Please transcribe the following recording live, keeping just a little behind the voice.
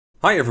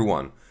Hi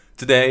everyone!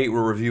 Today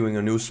we're reviewing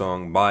a new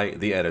song by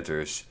The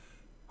Editors,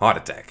 Heart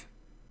Attack.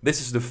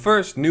 This is the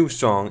first new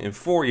song in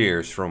 4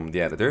 years from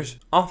The Editors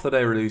after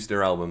they released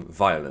their album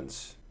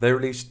Violence. They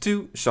released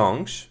 2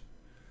 songs,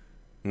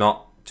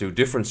 not 2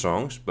 different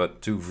songs,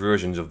 but 2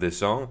 versions of this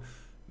song,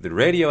 the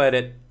radio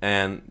edit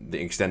and the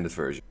extended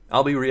version.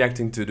 I'll be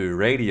reacting to the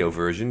radio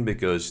version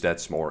because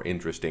that's more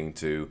interesting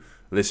to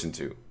listen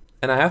to.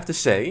 And I have to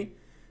say,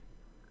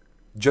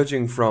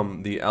 judging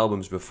from the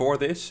albums before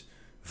this,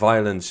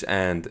 Violence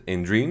and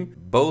In Dream,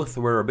 both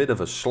were a bit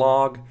of a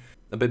slog,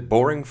 a bit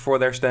boring for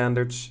their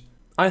standards.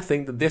 I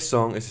think that this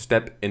song is a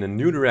step in a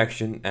new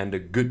direction and a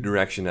good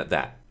direction at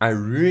that. I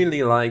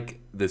really like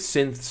the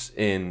synths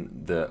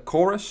in the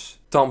chorus.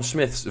 Tom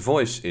Smith's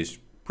voice is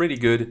pretty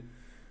good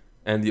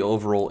and the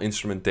overall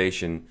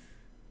instrumentation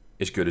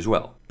is good as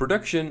well.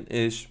 Production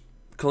is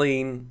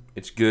clean,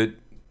 it's good,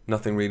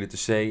 nothing really to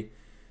say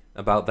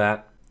about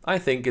that. I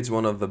think it's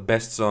one of the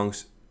best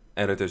songs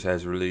Editors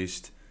has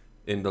released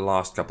in the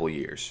last couple of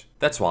years.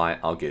 That's why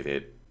I'll give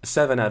it a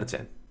 7 out of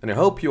 10. And I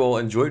hope you all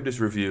enjoyed this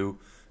review,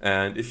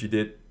 and if you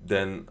did,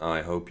 then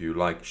I hope you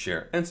like,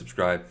 share and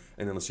subscribe,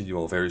 and then I'll see you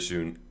all very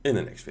soon in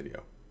the next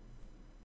video.